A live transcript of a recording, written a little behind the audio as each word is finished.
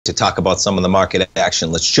to talk about some of the market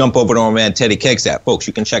action. Let's jump over to our man, Teddy Kekstadt. Folks,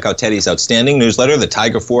 you can check out Teddy's outstanding newsletter, the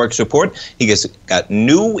Tiger Forex Report. He has got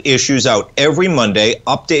new issues out every Monday,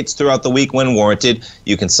 updates throughout the week when warranted.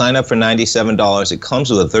 You can sign up for $97. It comes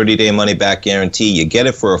with a 30-day money-back guarantee. You get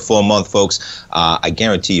it for a full month, folks. I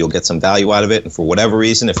guarantee you'll get some value out of it. And for whatever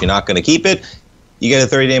reason, if you're not going to keep it, you get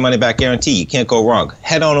a 30-day money-back guarantee. You can't go wrong.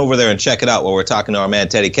 Head on over there and check it out while we're talking to our man,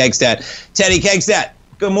 Teddy Kekstadt. Teddy Kekstadt,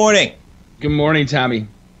 good morning. Good morning, Tommy.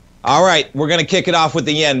 All right, we're going to kick it off with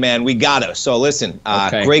the yen, man. We got to. So listen,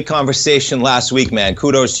 Great conversation last week, man.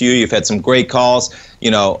 Kudos to you. You've had some great calls.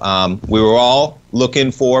 You know, we were all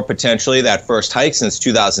looking for potentially that first hike since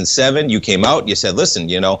 2007. You came out, you said, listen,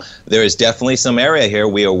 you know, there is definitely some area here.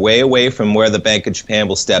 We are way away from where the Bank of Japan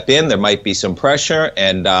will step in. There might be some pressure.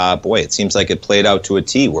 And, boy, it seems like it played out to a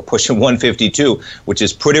T. We're pushing 152, which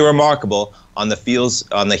is pretty remarkable on the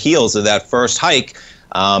heels of that first hike.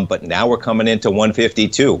 But now we're coming into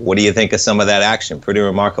 152. What do you think of some of that action? Pretty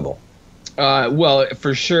remarkable. Well,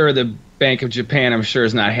 for sure, the Bank of Japan, I'm sure,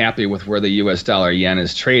 is not happy with where the U.S. dollar yen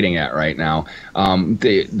is trading at right now.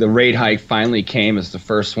 The rate hike finally came as the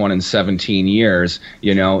first one in 17 years.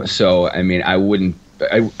 You know, so I mean, I would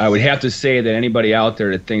have to say that anybody out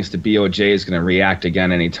there that thinks the BOJ is going to react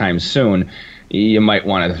again anytime soon, you might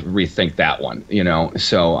want to rethink that one, you know.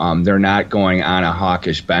 So they're not going on a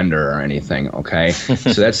hawkish bender or anything, okay?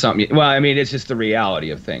 So that's something. Well, I mean, it's just the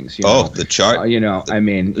reality of things. You know? The chart. You know, I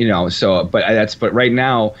mean, you know. So, but right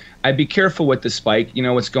now, I'd be careful with the spike. You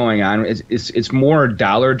know what's going on. It's more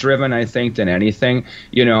dollar driven, I think, than anything.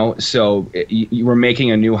 You know, so we're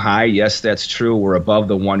making a new high. Yes, that's true. We're above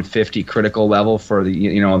the 150 critical level for the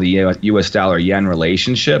the U.S. dollar yen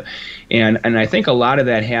relationship, and I think a lot of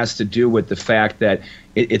that has to do with the fact that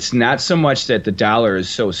it's not so much that the dollar is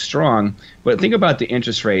so strong, but think about the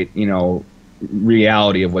interest rate. You know,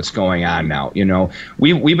 reality of what's going on now. You know,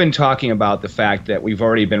 we've been talking about the fact that we've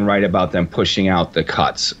already been right about them pushing out the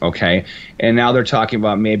cuts, okay, and now they're talking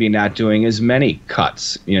about maybe not doing as many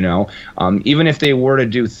cuts. You know, even if they were to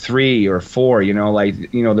do 3 or 4, you know,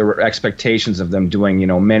 like, you know, there were expectations of them doing, you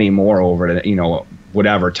know, many more over the, you know,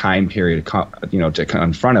 whatever time period, you know, to come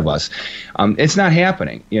in front of us. It's not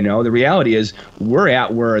happening. You know, the reality is we're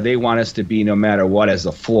at where they want us to be no matter what as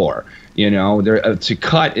a floor. You know, to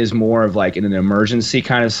cut is more of like in an emergency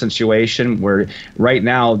kind of situation where right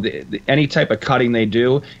now any type of cutting they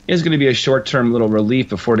do is going to be a short-term little relief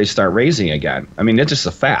before they start raising again. I mean, it's just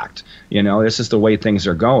a fact. You know, this is the way things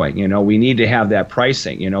are going. You know, we need to have that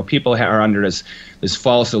pricing. You know, people are under this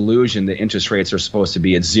false illusion that interest rates are supposed to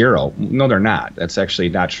be at 0. No, they're not. That's actually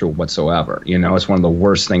not true whatsoever. You know, it's one of the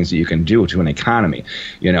worst things that you can do to an economy,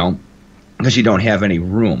 you know, because you don't have any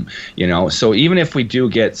room, you know. So even if we do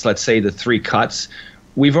get, let's say, the 3 cuts,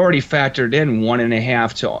 we've already factored in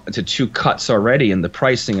 1.5 to 2 cuts already in the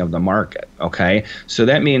pricing of the market, okay? So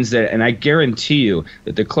that means that, and I guarantee you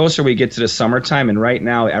that the closer we get to the summertime, and right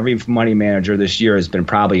now every money manager this year has been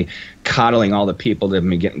probably coddling all the people that have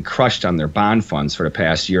been getting crushed on their bond funds for the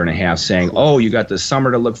past year and a half, saying, oh, you got the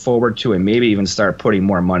summer to look forward to, and maybe even start putting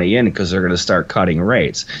more money in because they're going to start cutting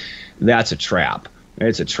rates. That's a trap.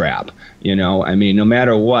 It's a trap, you know. I mean, no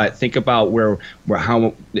matter what, think about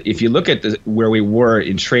how if you look at where we were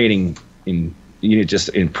in trading just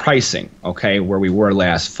in pricing, okay, where we were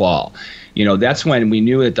last fall. You know, that's when we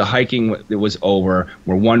knew that the hiking was over.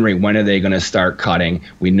 We're wondering, when are they going to start cutting?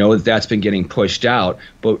 We know that that's been getting pushed out,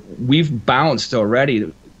 but we've bounced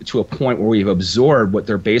already to a point where we've absorbed what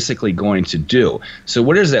they're basically going to do. So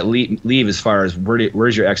what does that leave as far as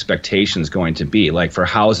where's your expectations going to be? Like for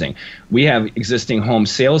housing, we have existing home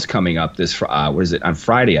sales coming up this on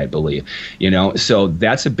Friday, I believe. You know, so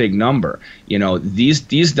that's a big number. You know,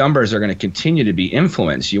 these numbers are going to continue to be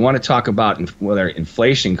influenced. You want to talk about whether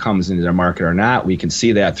inflation comes into the market or not. We can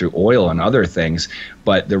see that through oil and other things,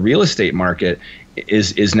 but the real estate market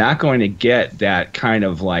is not going to get that kind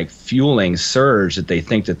of like fueling surge that they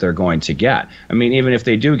think that they're going to get. I mean, even if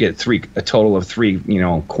they do get a total of 3, you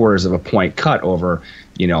know, quarters of a point cut over,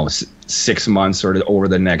 you know, 6 months or over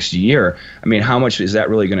the next year, I mean, how much is that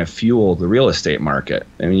really going to fuel the real estate market?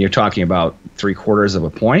 I mean, you're talking about 3/4 of a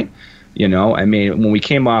point. You know, I mean, when we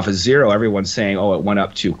came off of 0, everyone's saying, oh, it went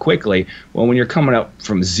up too quickly. Well, when you're coming up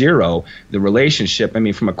from 0, the relationship, I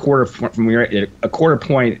mean, from you're at a 1/4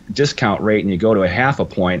 point discount rate and you go to a 1/2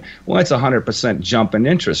 point, well, it's 100% jump in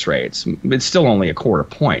interest rates. It's still only a 1/4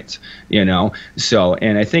 point, you know. So,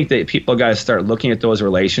 and I think that people got to start looking at those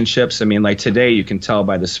relationships. I mean, like today, you can tell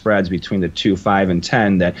by the spreads between the 2, 5, and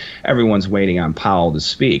 10 that everyone's waiting on Powell to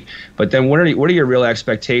speak. But then what are your real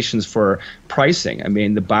expectations for pricing. I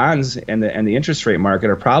mean, the bonds and the interest rate market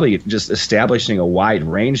are probably just establishing a wide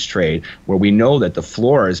range trade where we know that the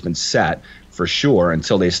floor has been set for sure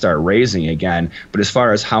until they start raising again. But as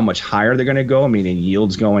far as how much higher they're going to go, meaning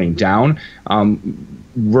yields going down,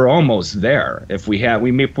 we're almost there. If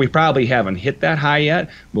we probably haven't hit that high yet,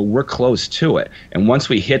 but we're close to it. And once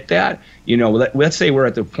we hit that, let's say we're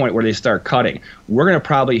at the point where they start cutting, we're going to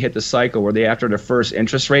probably hit the cycle where after the first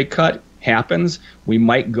interest rate cut happens, we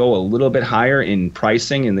might go a little bit higher in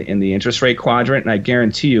pricing in the interest rate quadrant. And I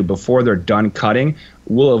guarantee you, before they're done cutting,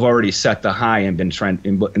 we'll have already set the high and been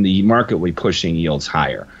and the market will be pushing yields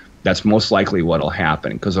higher. That's most likely what will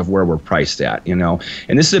happen because of where we're priced at, And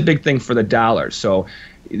this is a big thing for the dollar. So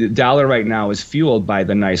the dollar right now is fueled by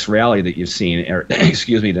the nice rally that you've seen, or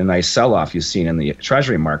the nice sell-off you've seen in the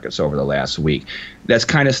treasury markets over the last week. That's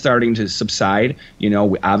kind of starting to subside.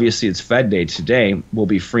 Obviously it's Fed day today. We'll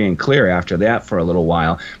be free and clear after that for a little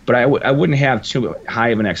while. But I wouldn't have too high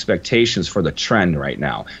of an expectations for the trend right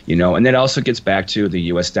now. And that also gets back to the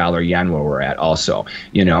U.S. dollar yen where we're at also.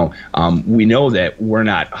 We know that we're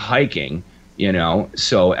not hiking,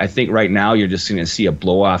 So I think right now you're just going to see a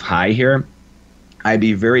blow-off high here. I'd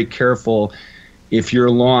be very careful if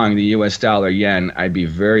you're long the U.S. dollar yen. I'd be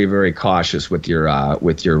very, very cautious with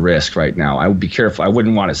your risk right now. I would be careful. I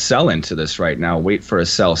wouldn't want to sell into this right now. Wait for a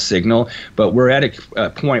sell signal. But we're at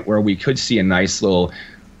a point where we could see a nice little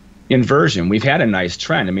inversion. We've had a nice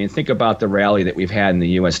trend. I mean, think about the rally that we've had in the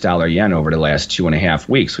U.S. dollar yen over the last 2.5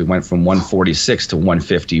 weeks. We went from 146 to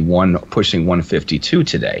 151, pushing 152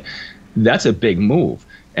 today. That's a big move.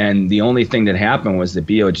 And the only thing that happened was the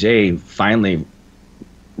BOJ finally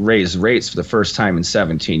raised rates for the first time in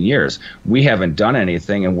 17 years. We haven't done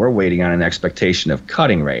anything, and we're waiting on an expectation of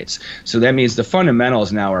cutting rates. So that means the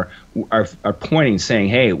fundamentals now are pointing, saying,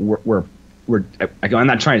 hey, I'm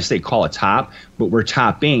not trying to say call a top, but we're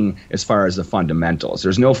topping as far as the fundamentals.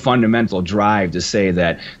 There's no fundamental drive to say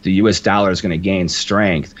that the U.S. dollar is going to gain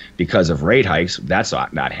strength because of rate hikes. That's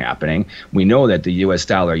not happening. We know that the U.S.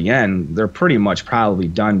 dollar yen, they're pretty much probably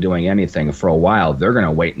done doing anything for a while. They're going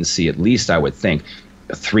to wait and see, at least I would think,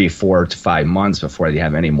 3, 4 to 5 months before they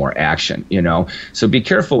have any more action, So be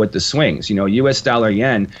careful with the swings. U.S. dollar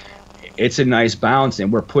yen, it's a nice bounce,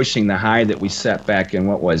 and we're pushing the high that we set back in,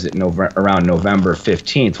 around November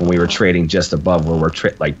 15th when we were trading just above where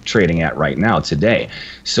we're trading at right now today.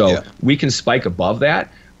 So we can spike above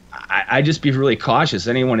that. I just be really cautious.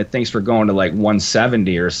 Anyone that thinks we're going to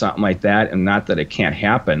 170 or something like that, and not that it can't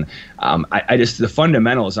happen, the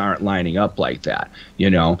fundamentals aren't lining up like that,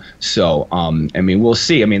 So, we'll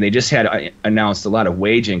see. They just had announced a lot of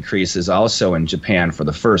wage increases also in Japan for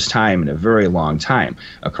the first time in a very long time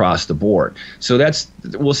across the board. So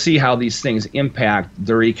we'll see how these things impact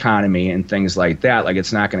their economy and things like that.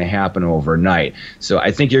 It's not going to happen overnight. So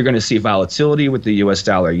I think you're going to see volatility with the U.S.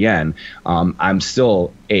 dollar yen. I'm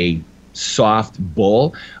still a soft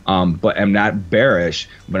bull, but I'm not bearish,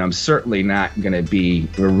 but I'm certainly not going to be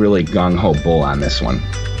a really gung-ho bull on this one.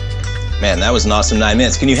 Man, that was an awesome 9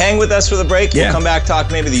 minutes. Can you hang with us for the break? Yeah. We'll come back,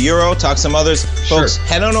 talk maybe the euro, talk some others. Folks,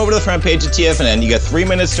 head on over to the front page of TFNN. You got 3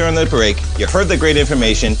 minutes during the break. You heard the great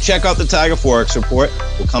information. Check out the Tiger Forex Report.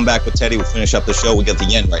 We'll come back with Teddy. We'll finish up the show. We got the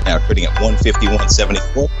yen right now trading at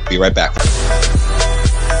 151.74. Be right back.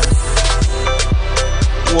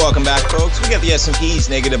 Welcome back, folks. We got the S&Ps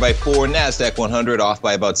negative by 4, NASDAQ 100 off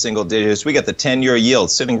by about single digits. We got the 10-year yield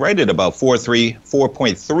sitting right at about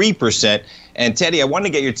 4.3%. And Teddy, I wanted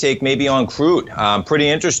to get your take maybe on crude. Pretty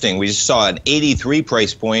interesting. We just saw an 83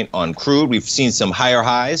 price point on crude. We've seen some higher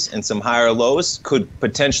highs and some higher lows. Could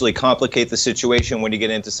potentially complicate the situation when you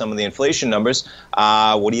get into some of the inflation numbers.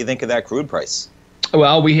 What do you think of that crude price?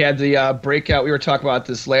 Well, we had the breakout. We were talking about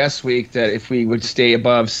this last week, that if we would stay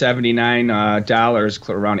above $79,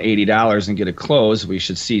 around $80 and get a close, we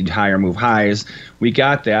should see higher move highs. We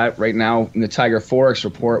got that. Right now in the Tiger Forex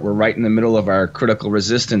Report, we're right in the middle of our critical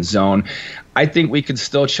resistance zone. I think we could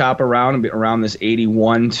still chop around this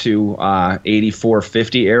 81 to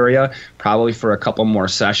 84.50 area, probably for a couple more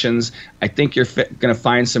sessions. I think you're going to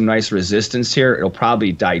find some nice resistance here. It'll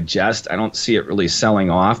probably digest. I don't see it really selling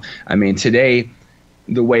off. Today,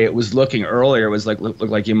 the way it was looking earlier was looked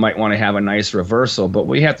like you might want to have a nice reversal, but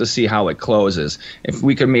we have to see how it closes. If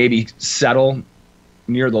we could maybe settle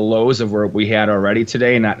near the lows of where we had already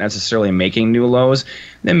today, not necessarily making new lows,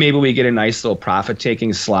 then maybe we get a nice little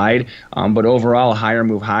profit-taking slide. But overall, higher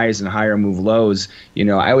move highs and higher move lows,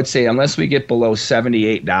 I would say unless we get below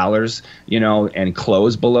 $78, and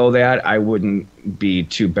close below that, I wouldn't be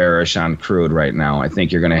too bearish on crude right now. I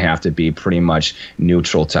think you're going to have to be pretty much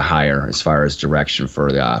neutral to higher as far as direction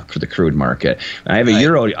for the crude market. I have a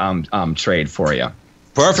euro trade for you.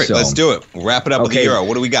 Perfect. So, let's do it. We'll wrap it up with the euro.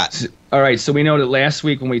 What do we got? All right. So we know that last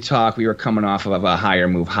week when we talked, we were coming off of a higher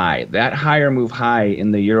move high. That higher move high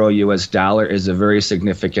in the euro US dollar is a very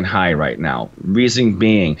significant high right now. Reason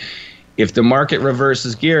being, if the market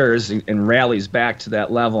reverses gears and rallies back to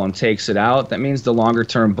that level and takes it out, that means the longer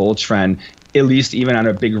term bull trend, at least even on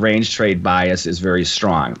a big range trade bias, is very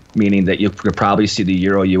strong, meaning that you could probably see the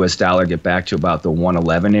euro US dollar get back to about the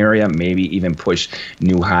 111 area, maybe even push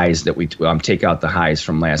new highs that we take out the highs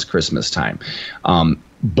from last Christmas time.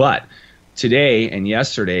 But today and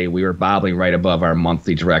yesterday, we were bobbling right above our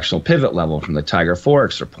monthly directional pivot level from the Tiger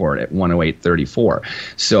Forex Report at 108.34.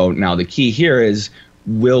 So now the key here is,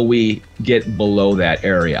 will we get below that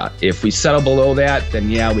area? If we settle below that, then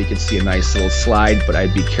yeah, we could see a nice little slide, but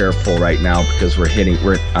I'd be careful right now because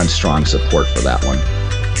we're on strong support for that one.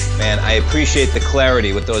 Man, I appreciate the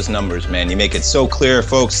clarity with those numbers, man. You make it so clear,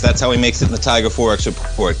 folks. That's how he makes it in the Tiger Forex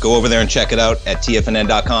Report. Go over there and check it out at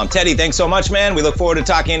TFNN.com. Teddy, thanks so much, man. We look forward to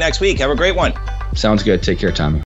talking to you next week. Have a great one. Sounds good. Take care, Tommy.